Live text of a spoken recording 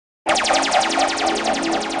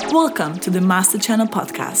Welcome to the Master Channel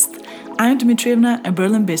podcast. I'm Dmitrievna, a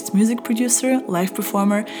Berlin-based music producer, live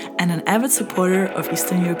performer, and an avid supporter of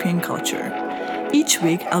Eastern European culture. Each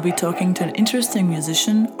week, I'll be talking to an interesting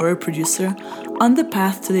musician or a producer on the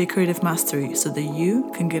path to their creative mastery so that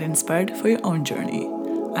you can get inspired for your own journey.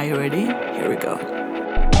 Are you ready? Here we go.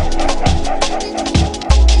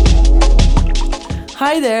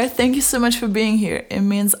 Hi there, thank you so much for being here. It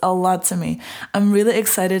means a lot to me. I'm really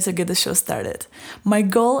excited to get the show started. My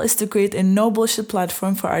goal is to create a no bullshit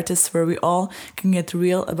platform for artists where we all can get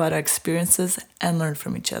real about our experiences and learn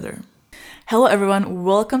from each other. Hello everyone,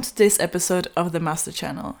 welcome to today's episode of the Master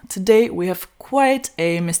Channel. Today we have quite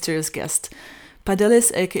a mysterious guest,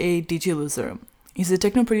 Padelis aka DJ Loser. He's a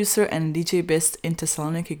techno producer and DJ based in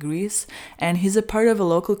Thessaloniki, Greece, and he's a part of a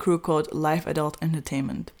local crew called Live Adult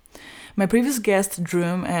Entertainment. My previous guest,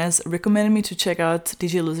 Droom, has recommended me to check out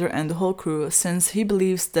DJ Loser and the whole crew since he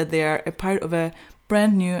believes that they are a part of a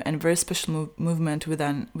brand new and very special movement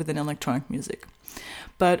within electronic music.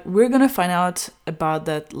 But we're going to find out about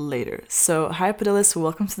that later. So, hi Padelis,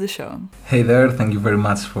 welcome to the show. Hey there, thank you very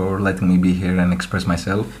much for letting me be here and express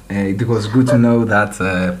myself. It was good to know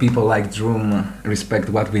that people like Droom respect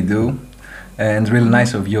what we do, and really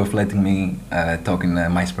nice of you of letting me talk in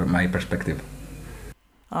my perspective.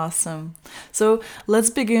 Awesome. So let's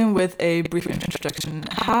begin with a brief introduction.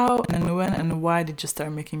 How and when and why did you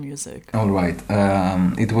start making music? All right.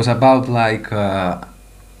 It was about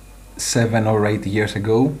 7 or 8 years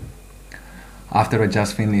ago. After I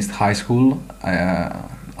just finished high school,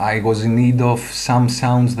 I was in need of some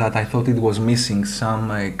sounds that I thought it was missing,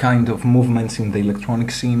 some kind of movements in the electronic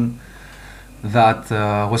scene that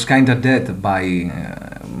was kind of dead by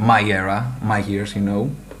my era, my years, you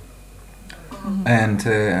know. Mm-hmm. And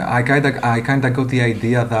I kind of got the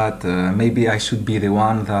idea that maybe I should be the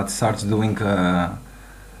one that starts doing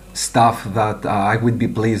stuff that I would be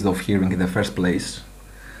pleased of hearing in the first place.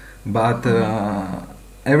 But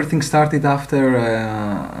everything started after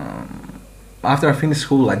I finished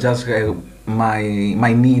school. I just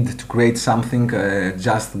my need to create something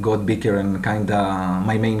just got bigger and kind of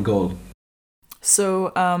my main goal.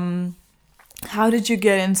 So. How did you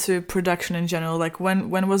get into production in general? Like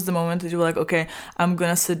when was the moment that you were like, okay, I'm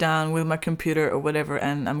gonna sit down with my computer or whatever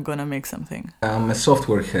and I'm gonna make something? I'm a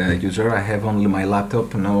software user. I have only my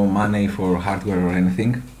laptop, no money for hardware or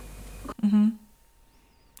anything. Mm-hmm.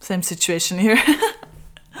 Same situation here.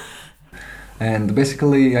 And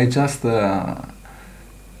basically I just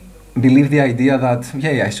believed the idea that,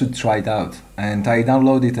 I should try it out. And I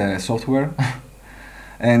downloaded software.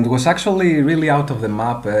 And was actually really out of the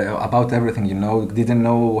map about everything, you know. Didn't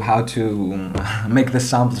know how to make the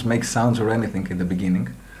samples, make sounds or anything in the beginning.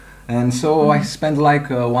 And so I spent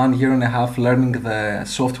 1 year and a half learning the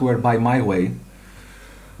software by my way.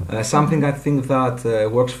 Something I think that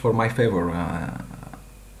works for my favor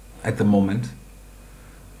at the moment.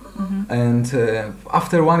 Mm-hmm. And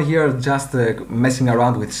after 1 year just messing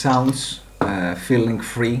around with sounds, feeling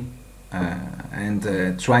free and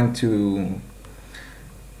trying to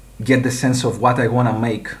get the sense of what I want to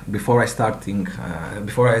make before I start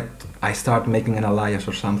making an alias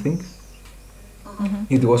or something. Mm-hmm.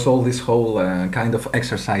 It was all this whole kind of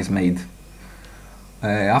exercise made.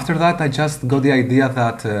 After that, I just got the idea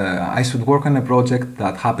that I should work on a project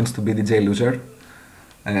that happens to be DJ Loser,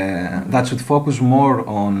 that should focus more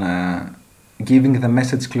on giving the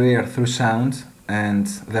message clear through sound, and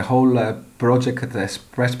the whole project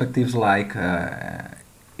perspectives like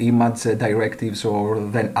image directives or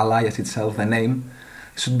the alias itself, the name,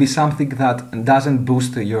 should be something that doesn't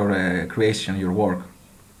boost your creation, your work.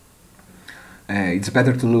 It's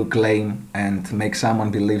better to look lame and make someone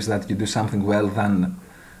believes that you do something well than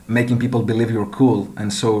making people believe you're cool,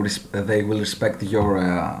 and so they will respect your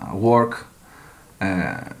work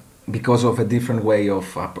because of a different way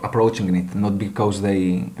of approaching it, not because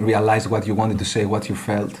they realized what you wanted to say, what you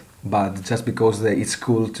felt, but just because it's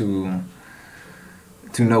cool to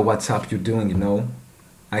know what's up you're doing, you know.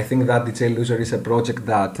 I think that DJ Loser is a project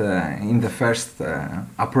that in the first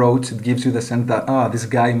approach it gives you the sense that this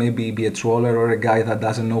guy maybe be a troller or a guy that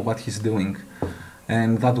doesn't know what he's doing,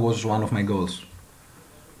 and that was one of my goals.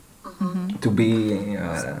 Mm-hmm. To be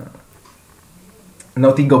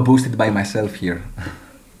not ego boosted by myself here.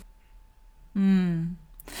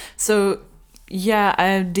 So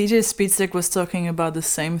DJ Speedstick was talking about the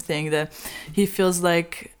same thing, that he feels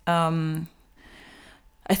like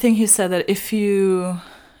I think he said that if you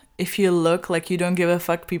look like you don't give a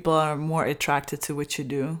fuck, people are more attracted to what you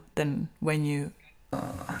do than when you.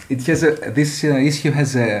 This issue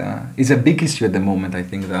is a big issue at the moment. I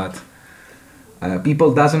think that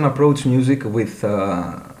people doesn't approach music with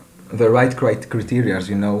the right criteria,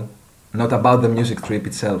 not about the music trip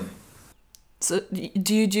itself. So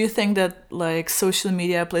do you think that like social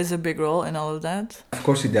media plays a big role in all of that? Of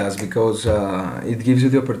course it does, because it gives you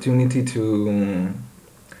the opportunity to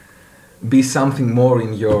be something more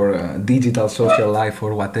in your digital social life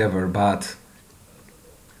or whatever, but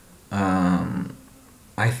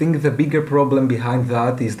I think the bigger problem behind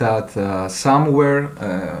that is that somewhere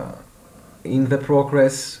in the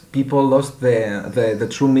progress people lost the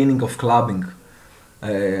true meaning of clubbing.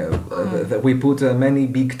 We put many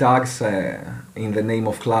big tags in the name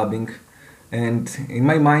of clubbing, and in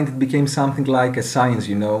my mind it became something like a science,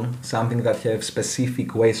 something that have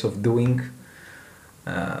specific ways of doing,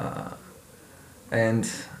 and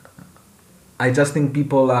I just think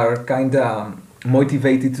people are kind of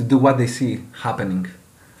motivated to do what they see happening,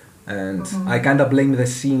 and I kind of blame the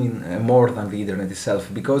scene more than the internet itself,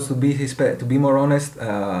 because to be more honest,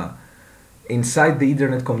 inside the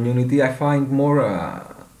internet community I find more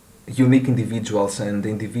unique individuals and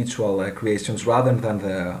individual creations rather than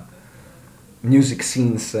the music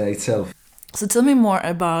scenes itself. So tell me more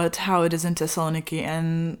about how it is in Thessaloniki,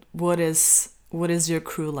 and what is your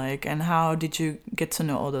crew like, and how did you get to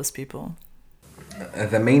know all those people?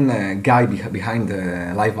 The main guy behind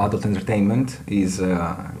Live Adult Entertainment is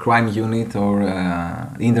Crime Unit, or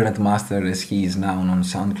Internet Master as he is now on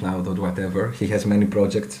SoundCloud or whatever. He has many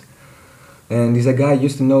projects, and he's a guy I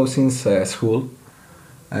used to know since school.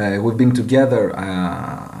 We've been together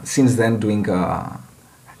since then, being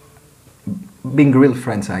real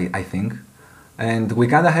friends, I think. And we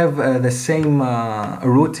kind of have the same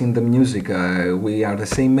root in the music. We are the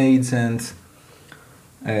same age, and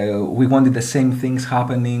we wanted the same things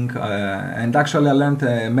happening. And actually I learned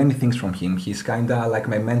many things from him. He's kind of like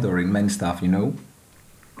my mentor in many stuff,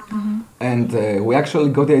 Mm-hmm. And we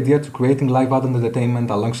actually got the idea to creating Live Adult Entertainment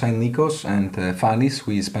alongside Nikos and Fanis,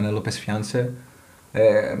 who is Penelope's fiance.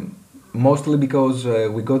 Mostly because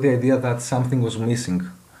we got the idea that something was missing.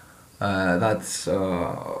 That's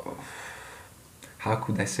how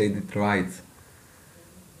could I say it right?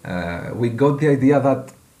 We got the idea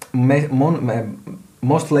that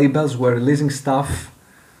most labels were releasing stuff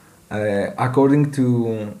according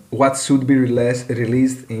to what should be released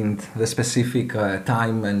in the specific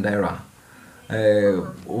time and era.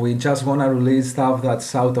 We just want to release stuff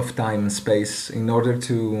that's out of time and space in order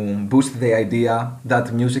to boost the idea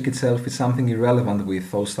that music itself is something irrelevant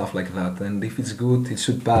with all stuff like that, and if it's good it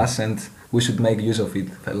should pass and we should make use of it,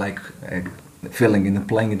 like feeling it and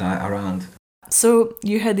playing it around. So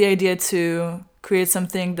you had the idea to create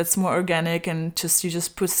something that's more organic, and you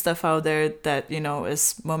just put stuff out there that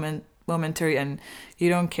is momentary, and you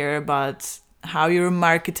don't care about how you're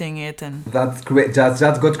marketing it, and that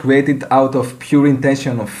got created out of pure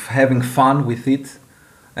intention of having fun with it,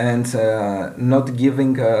 and not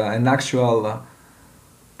giving an actual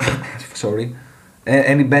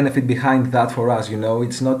any benefit behind that for us.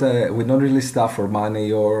 It's not we don't release stuff for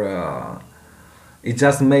money, or it's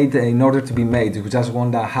just made in order to be made. We just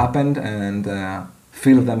want that happen and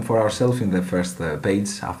feel them for ourselves in the first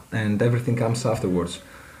page, and everything comes afterwards.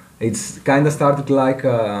 It's kind of started like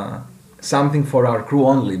something for our crew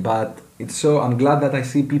only, but I'm glad that I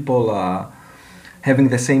see people having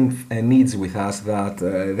the same needs with us, that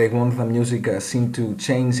they want the music scene to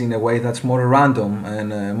change in a way that's more random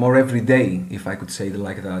and more everyday, if I could say it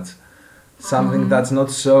like that. Something that's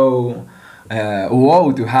not so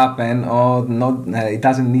wow to happen, or not. It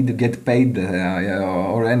doesn't need to get paid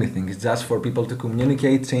or anything. It's just for people to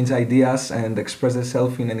communicate, change ideas, and express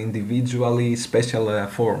themselves in an individually special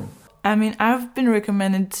form. I mean, I've been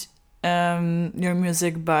recommended your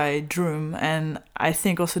music by Droom, and I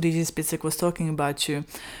think also DJ Spicek was talking about you.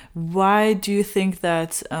 Why do you think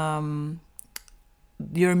that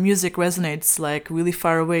your music resonates like really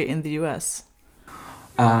far away in the US?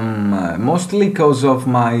 Mostly because of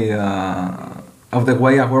my of the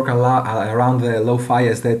way I work a lot around the lo-fi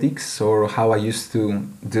aesthetics, or how I used to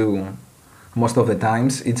do most of the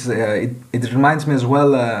times. It reminds me as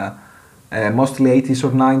well mostly 80s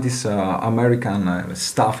or 90s American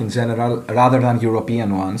stuff in general, rather than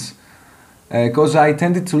European ones. Because I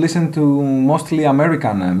tended to listen to mostly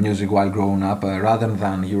American music while growing up, rather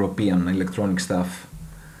than European electronic stuff.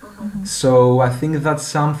 Mm-hmm. So I think that's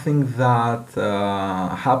something that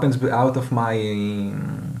happens out of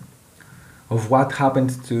what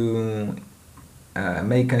happened to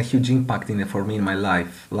make a huge impact for me in my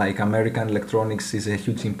life. Like American electronics is a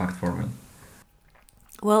huge impact for me.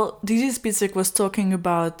 Well, DJ Spicek was talking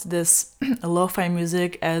about this lo-fi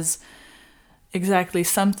music as exactly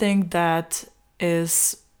something that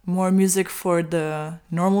is more music for the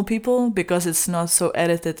normal people because it's not so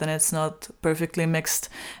edited and it's not perfectly mixed,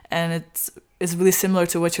 and it's really similar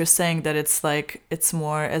to what you're saying, that it's like it's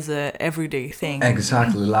more as a everyday thing.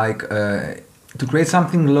 Exactly, like to create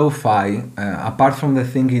something lo-fi, apart from the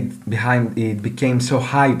thing behind it became so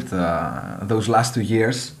hyped those last 2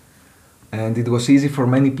 years, and it was easy for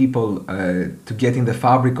many people to get in the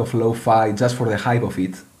fabric of lo-fi just for the hype of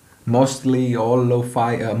it. Mostly all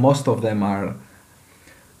lo-fi, most of them are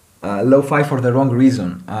lo-fi for the wrong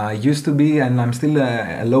reason. I used to be, and I'm still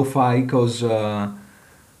a lo-fi because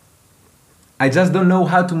I just don't know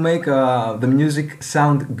how to make the music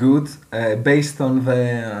sound good based on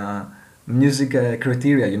the music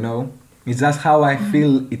criteria, you know? It's just how I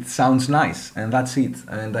feel it sounds nice, and that's it.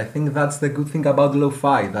 And I think that's the good thing about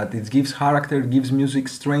lo-fi, that it gives character, it gives music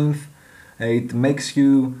strength, it makes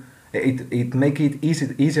you, it make it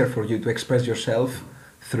easier for you to express yourself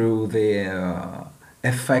through the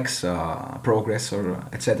effects progress or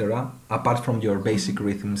etc. apart from your basic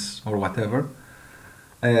rhythms or whatever.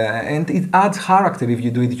 And it adds character if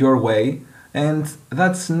you do it your way, and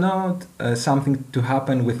that's not something to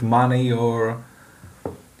happen with money or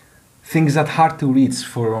things that hard to reach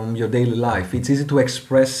from your daily life. It's easy to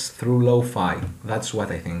express through lo-fi. That's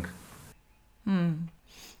what I think.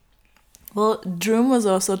 Well, Droom was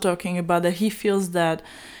also talking about that he feels that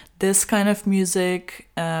this kind of music,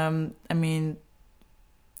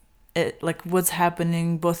 like what's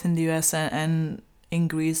happening both in the US and in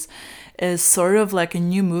Greece, is sort of like a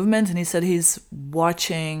new movement, and he said he's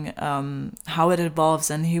watching how it evolves,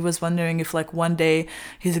 and he was wondering if like one day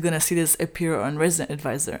he's gonna see this appear on Resident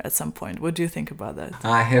Advisor at some point. What do you think about that?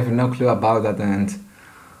 I have no clue about that, and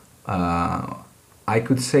I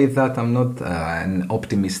could say that I'm not an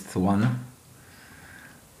optimist one.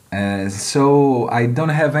 So I don't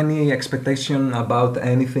have any expectation about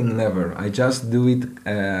anything, never. I just do it,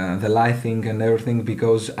 the live thing and everything,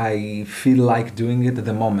 because I feel like doing it at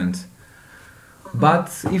the moment.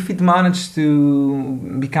 But if it managed to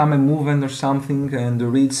become a movement or something and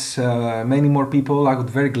reach many more people, I would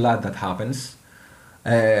be very glad that happens.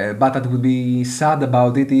 But I would be sad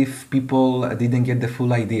about it if people didn't get the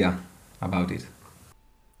full idea about it.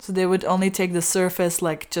 So they would only take the surface,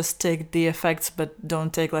 like just take the effects, but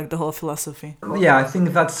don't take like the whole philosophy. Yeah, I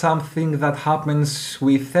think that's something that happens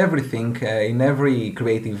with everything, in every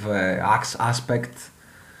creative aspect.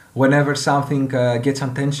 Whenever something gets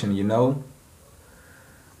attention, you know,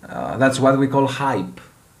 that's what we call hype,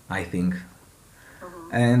 I think.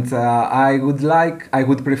 And I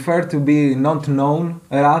would prefer to be not known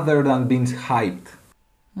rather than being hyped.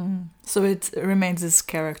 So it remains this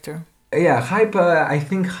character. Yeah, hype, I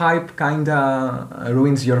think hype kinda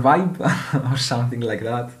ruins your vibe or something like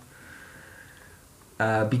that.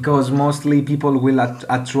 Because mostly people will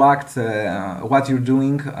attract what you're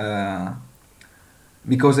doing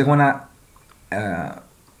because they wanna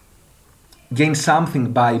gain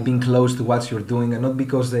something by being close to what you're doing, and not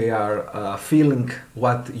because they are feeling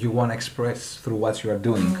what you wanna express through what you are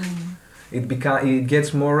doing. It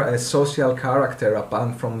gets more a social character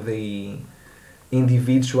apart from the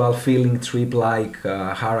individual feeling trip like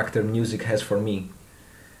character music has for me,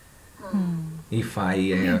 if I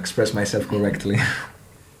express myself correctly.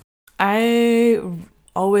 I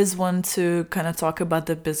always want to kind of talk about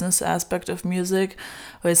the business aspect of music,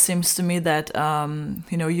 where it seems to me that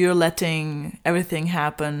you're letting everything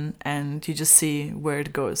happen and you just see where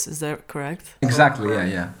it goes. Is that correct? Exactly,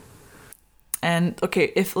 yeah. And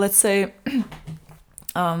okay, if let's say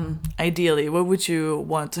ideally, what would you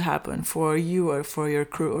want to happen for you or for your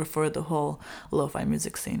crew or for the whole lo-fi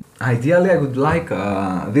music scene? Ideally, I would like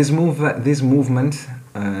this movement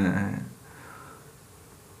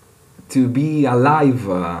to be alive,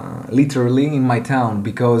 literally, in my town,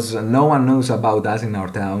 because no one knows about us in our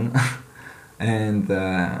town, and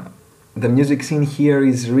the music scene here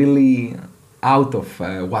is really out of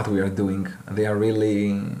what we are doing. They are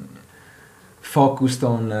really focused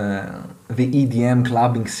on the EDM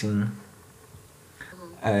clubbing scene.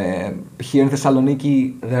 Here in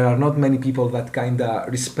Thessaloniki, there are not many people that kinda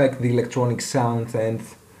respect the electronic sound, and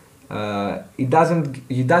you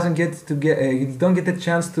don't get a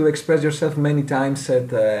chance to express yourself many times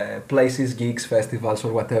at places, gigs, festivals,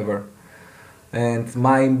 or whatever. And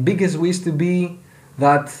my biggest wish to be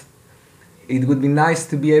that it would be nice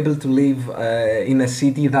to be able to live in a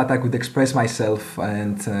city that I could express myself,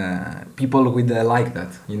 and people would like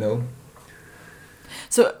that, you know.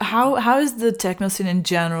 So how is the techno scene in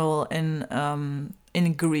general in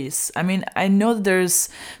Greece? I mean, I know that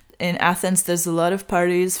in Athens there's a lot of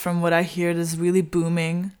parties. From what I hear, there's really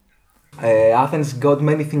booming. Athens got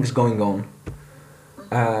many things going on.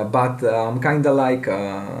 but I'm kind of like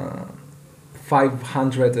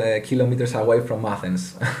 500 kilometers away from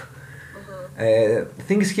Athens.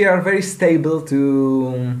 Things here are very stable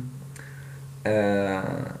to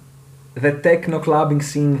the techno clubbing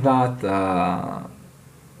scene that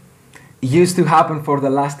used to happen for the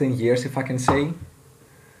last 10 years, if I can say.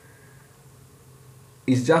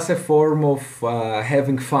 It's just a form of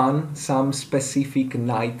having fun, some specific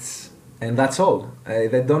nights, and that's all.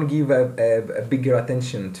 They don't give a bigger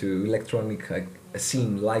attention to electronic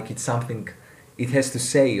scene, like it's something it has to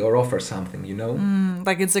say or offer something, you know?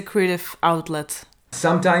 Like it's a creative outlet.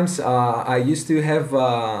 Sometimes I used to have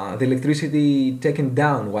the electricity taken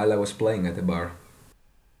down while I was playing at the bar.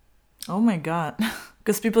 Oh my god.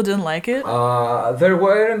 Because people didn't like it? There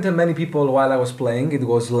weren't many people while I was playing. It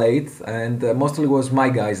was late, and mostly was my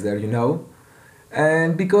guys there, you know.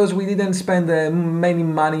 And because we didn't spend many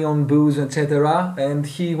money on booze, etc., and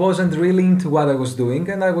he wasn't really into what I was doing,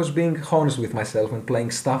 and I was being honest with myself and playing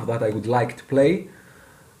stuff that I would like to play.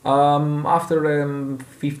 After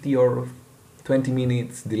 50 or 20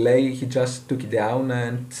 minutes delay, he just took it down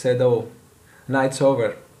and said, "Oh, night's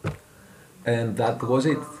over," and that was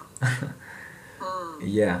it.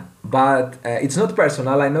 Yeah, but it's not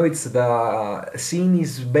personal. I know it's the scene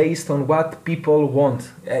is based on what people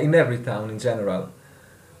want in every town in general,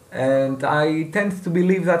 and I tend to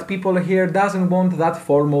believe that people here doesn't want that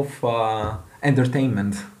form of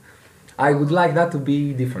entertainment. I would like that to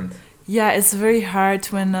be different. Yeah, it's very hard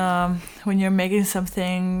when you're making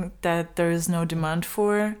something that there is no demand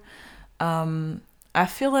for. I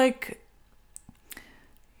feel like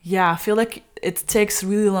it takes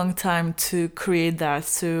really long time to create that,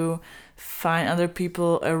 to find other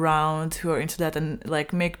people around who are into that and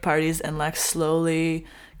like make parties and like slowly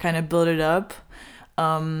kind of build it up.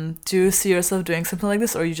 Do you see yourself doing something like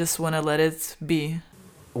this, or you just want to let it be?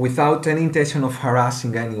 Without any intention of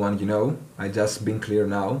harassing anyone, you know, I just been clear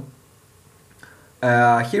now.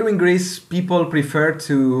 Here in Greece, people prefer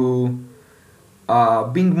to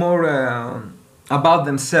being more about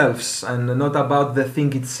themselves and not about the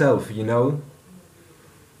thing itself, you know.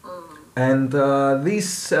 And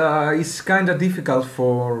this is kind of difficult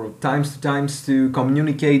for times to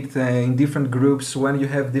communicate in different groups when you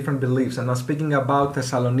have different beliefs. And I'm speaking about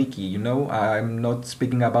Thessaloniki, you know. I'm not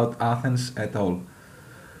speaking about Athens at all.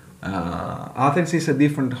 Athens is a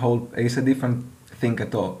different thing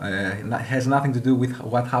at all. It has nothing to do with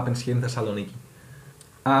what happens here in Thessaloniki.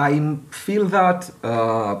 I feel that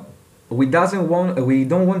we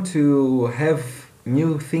don't want to have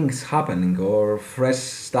new things happening or fresh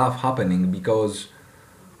stuff happening because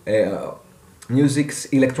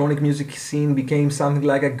electronic music scene became something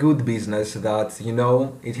like a good business that, you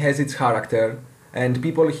know, it has its character and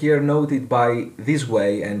people here know it by this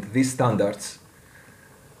way and these standards.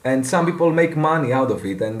 And some people make money out of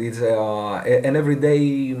it, and it's an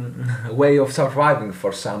everyday way of surviving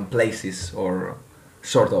for some places, or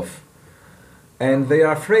sort of. And they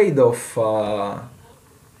are afraid of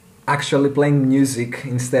actually playing music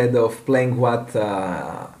instead of playing what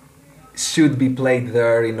should be played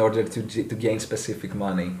there in order to gain specific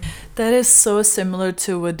money. That is so similar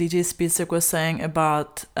to what DJ Spizek was saying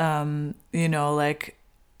about, you know,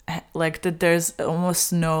 like that there's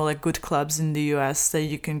almost no like good clubs in the US, that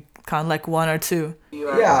you can count like one or two.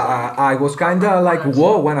 Yeah, I was kind of like,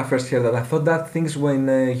 whoa, when I first heard that. I thought that things when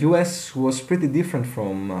US was pretty different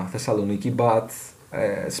from Thessaloniki, but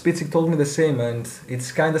Spitzik told me the same, and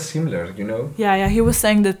it's kind of similar, you know? Yeah, he was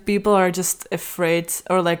saying that people are just afraid,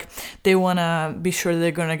 or like they want to be sure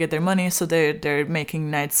they're going to get their money, so they're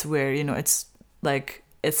making nights where, you know, it's like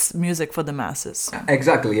it's music for the masses.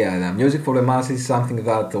 Exactly, yeah. The music for the masses is something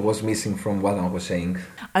that was missing from what I was saying.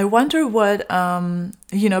 I wonder what,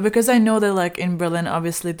 you know, because I know that like in Berlin,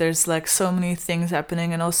 obviously there's like so many things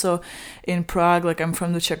happening, and also in Prague, like I'm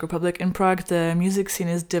from the Czech Republic, in Prague the music scene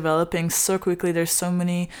is developing so quickly. There's so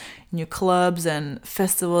many new clubs and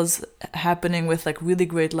festivals happening with like really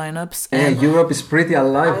great lineups. And Europe is pretty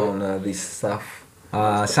alive on this stuff.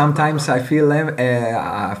 Sometimes I feel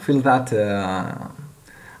that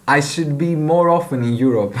I should be more often in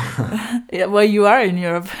Europe. Yeah, well, you are in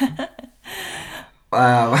Europe.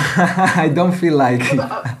 I don't feel like it.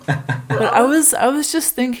 But I was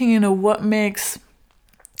just thinking, you know, what makes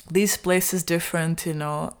these places different, you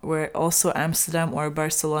know, where also Amsterdam or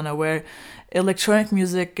Barcelona, where electronic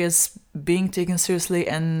music is being taken seriously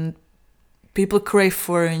and people crave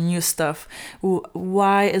for new stuff.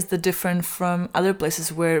 Why is that different from other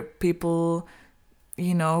places where people,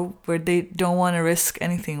 you know, where they don't want to risk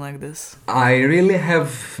anything like this? I really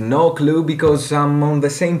have no clue, because I'm on the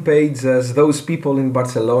same page as those people in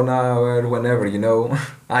Barcelona or whenever, you know.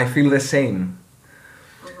 I feel the same.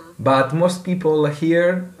 But most people here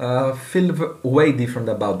feel way different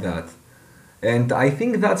about that. And I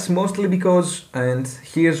think that's mostly because, and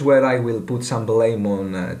here's where I will put some blame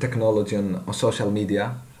on technology and on social media.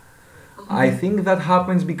 I think that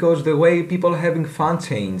happens because the way people having fun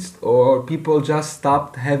changed, or people just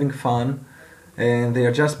stopped having fun, and they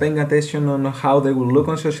are just paying attention on how they will look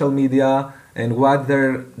on social media and what their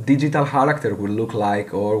digital character will look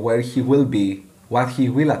like, or where he will be, what he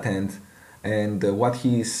will attend, and what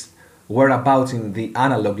his whereabouts in the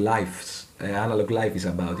analog life is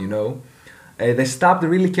about. They stopped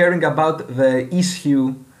really caring about the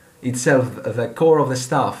issue itself, the core of the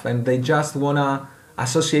stuff, and they just wanna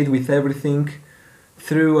associate with everything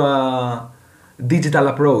through a digital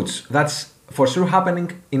approach. That's for sure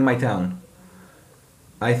happening in my town.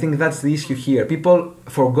 I think that's the issue here. People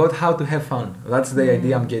forgot how to have fun. That's the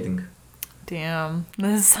idea I'm getting. Damn,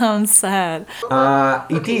 this sounds sad.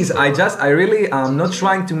 It is. I really am not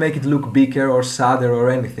trying to make it look bigger or sadder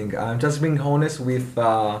or anything. I'm just being honest with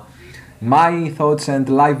my thoughts and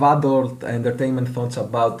live adult entertainment thoughts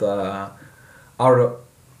about our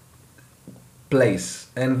place.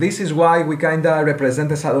 And this is why we kinda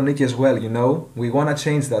represent Thessaloniki as well, We wanna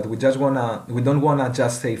change that. We don't wanna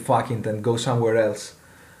just say fuck it and go somewhere else.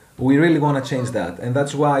 We really wanna change that. And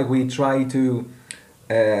that's why we try to,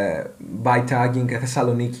 by tagging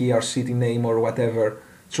Thessaloniki, our city name or whatever,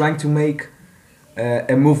 trying to make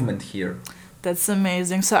a movement here. That's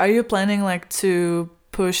amazing. So are you planning to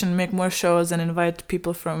push and make more shows and invite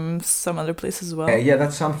people from some other places as well? Yeah,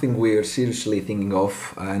 that's something we're seriously thinking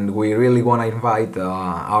of, and we really want to invite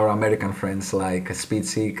our American friends like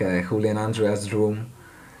Spitzik, Julian Andreas Room.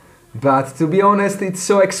 But to be honest, it's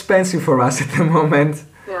so expensive for us at the moment.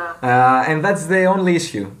 Yeah. And that's the only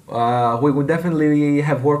issue. We would definitely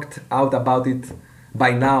have worked out about it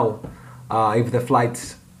by now if the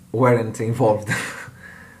flights weren't involved.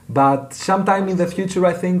 But sometime in the future,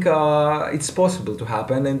 I think it's possible to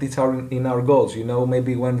happen, and it's in our goals.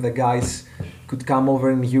 Maybe when the guys could come over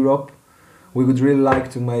in Europe, we would really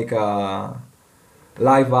like to make a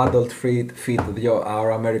live adult feed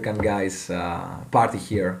our American guys party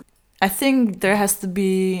here. I think there has to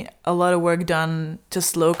be a lot of work done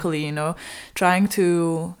just locally, trying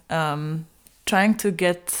to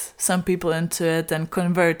get some people into it and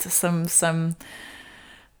convert some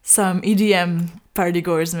EDM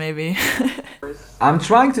partygoers maybe. I'm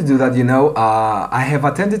trying to do that, I have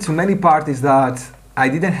attended to many parties that I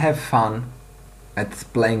didn't have fun at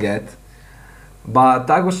playing at, but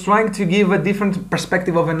I was trying to give a different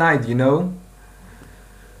perspective of a night,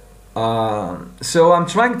 So I'm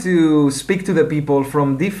trying to speak to the people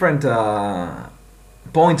from different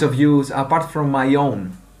points of views apart from my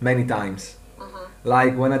own many times.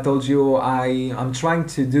 Like when I told you I'm trying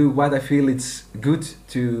to do what I feel it's good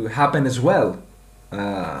to happen as well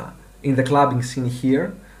in the clubbing scene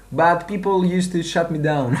here, but people used to shut me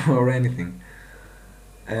down or anything.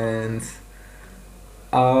 And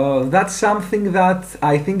that's something that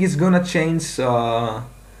I think is gonna change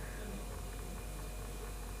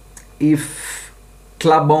if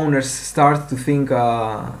club owners start to think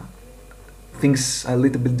things a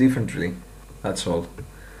little bit differently. That's all.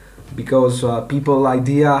 Because people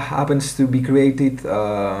idea happens to be created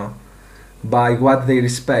by what they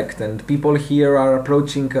respect, and people here are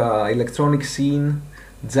approaching electronic scene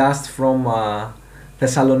just from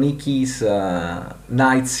Thessaloniki's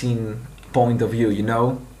night scene point of view,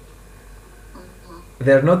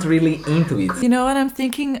 They're not really into it. You know what I'm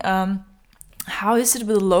thinking? How is it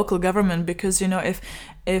with the local government? Because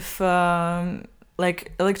if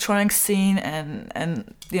electronic scene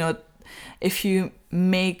and if you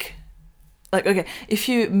make if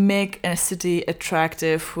you make a city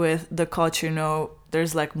attractive with the culture,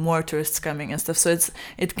 there's more tourists coming and stuff. So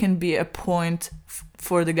it can be a point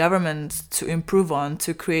for the government to improve on,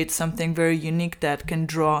 to create something very unique that can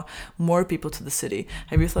draw more people to the city.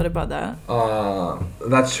 Have you thought about that?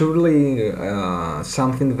 That's surely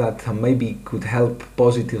something that maybe could help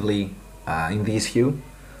positively in the issue.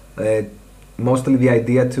 Mostly the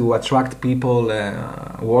idea to attract people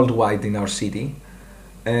worldwide in our city.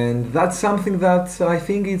 And that's something that I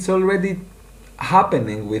think it's already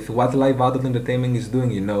happening with what live adult entertainment is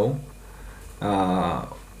doing,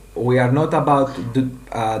 We are not about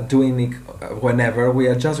doing it whenever.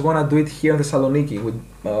 We just want to do it here in Thessaloniki.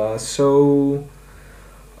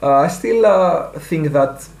 I still think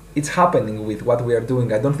that it's happening with what we are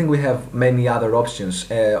doing. I don't think we have many other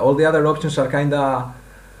options. All the other options are kind of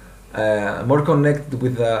more connected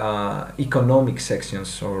with the economic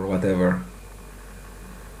sections or whatever.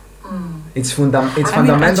 It's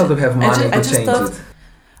fundamental to have money to change it.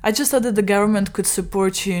 I just thought that the government could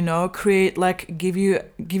support you, create, like, give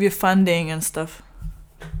you funding and stuff.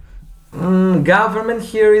 Government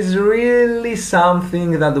here is really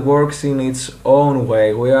something that works in its own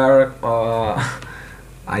way. We are,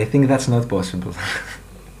 I think that's not possible.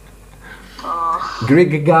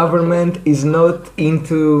 Greek government is not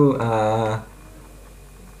into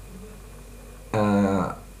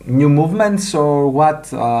new movements or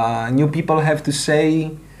what new people have to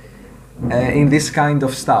say in this kind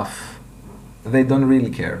of stuff. They don't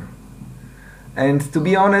really care. And to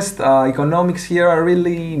be honest, economics here are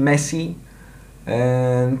really messy,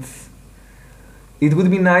 and it would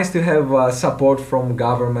be nice to have support from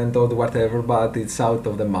government or whatever, but it's out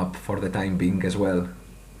of the map for the time being as well.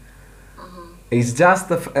 It's just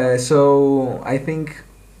so I think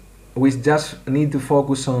we just need to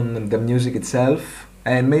focus on the music itself,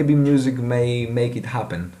 and maybe music may make it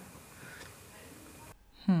happen.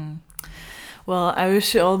 Well, I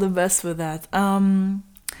wish you all the best with that.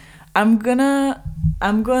 I'm gonna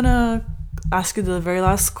ask you the very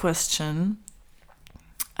last question,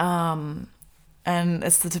 and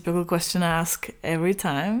it's the typical question I ask every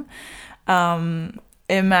time.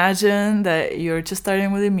 Imagine that you're just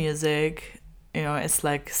starting with the music. It's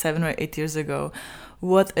like 7 or 8 years ago.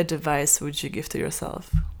 What advice would you give to yourself?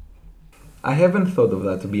 I haven't thought of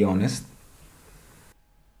that, to be honest.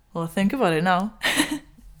 Well, think about it now.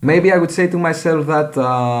 Maybe I would say to myself that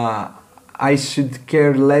I should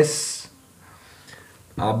care less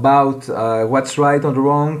about what's right or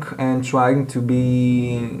wrong, and trying to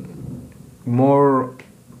be more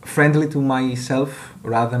friendly to myself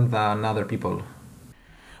rather than other people.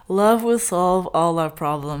 Love will solve all our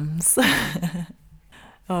problems.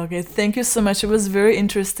 Okay, thank you so much. It was very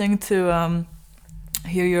interesting to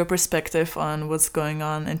hear your perspective on what's going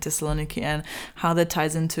on in Thessaloniki and how that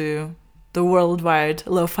ties into the worldwide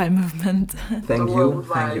lo-fi movement. Thank you.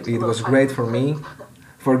 It was great for me.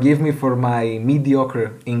 Forgive me for my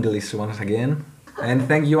mediocre English once again. And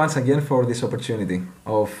thank you once again for this opportunity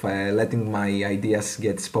of letting my ideas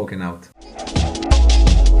get spoken out.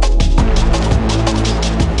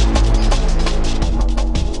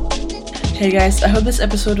 Hey guys, I hope this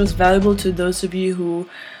episode was valuable to those of you who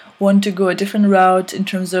want to go a different route in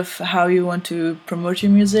terms of how you want to promote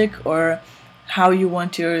your music, or how you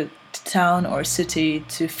want your town or city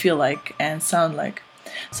to feel like and sound like.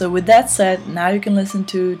 So with that said, now you can listen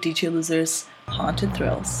to DJ Loser's Haunted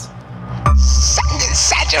Thrills.